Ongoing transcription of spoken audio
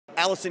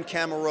Alisyn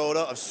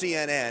Camerota of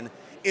CNN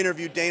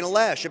interviewed Dana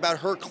Loesch about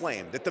her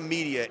claim that the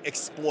media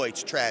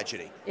exploits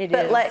tragedy.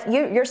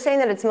 You're saying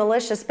that it's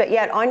malicious, but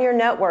yet on your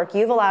network,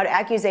 you've allowed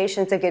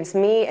accusations against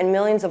me and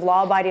millions of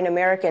law-abiding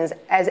Americans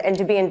and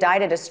to be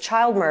indicted as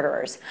child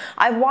murderers.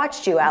 I've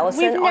watched you,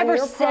 Alisyn, on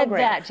your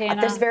program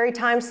at this very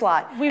time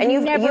slot, and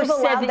you've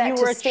allowed that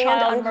to stand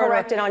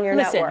uncorrected on your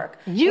network.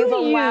 You've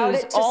allowed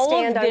it to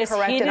stand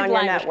uncorrected on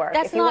your network.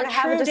 That's not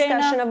true,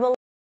 Dana.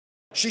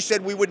 She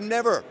said we would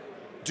never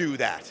do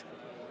that.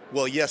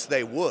 Well, yes,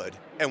 they would,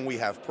 and we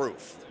have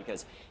proof.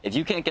 Because if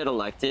you can't get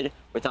elected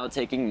without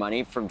taking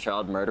money from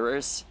child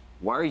murderers,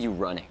 why are you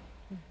running?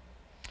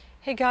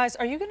 Hey, guys,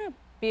 are you going to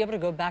be able to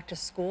go back to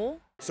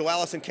school? So,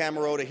 Alisyn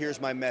Camerota, here's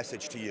my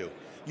message to you.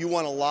 You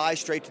want to lie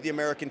straight to the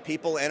American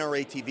people?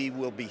 NRATV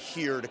will be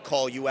here to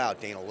call you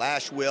out. Dana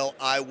Loesch will,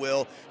 I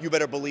will. You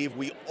better believe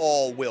we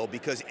all will,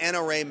 because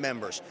NRA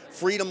members,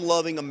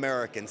 freedom-loving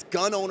Americans,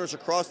 gun owners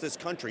across this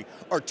country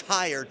are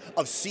tired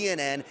of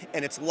CNN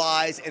and its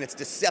lies and its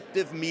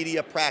deceptive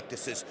media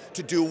practices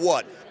to do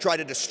what? Try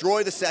to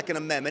destroy the Second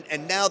Amendment,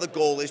 and now the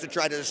goal is to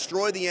try to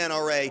destroy the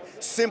NRA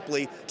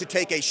simply to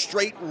take a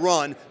straight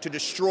run to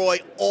destroy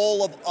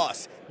all of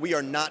us. We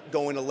are not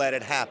going to let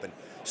it happen.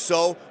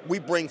 So we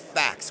bring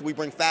facts. We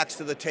bring facts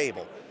to the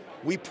table.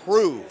 We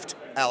proved,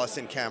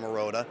 Alisyn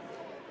Camerota,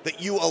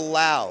 that you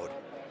allowed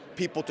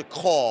people to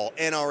call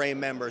NRA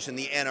members and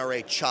the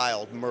NRA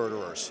child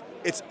murderers.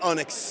 It's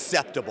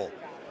unacceptable.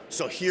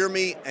 So hear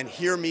me and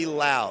hear me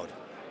loud.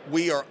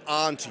 We are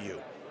on to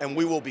you, and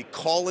we will be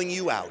calling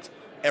you out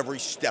every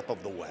step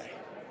of the way.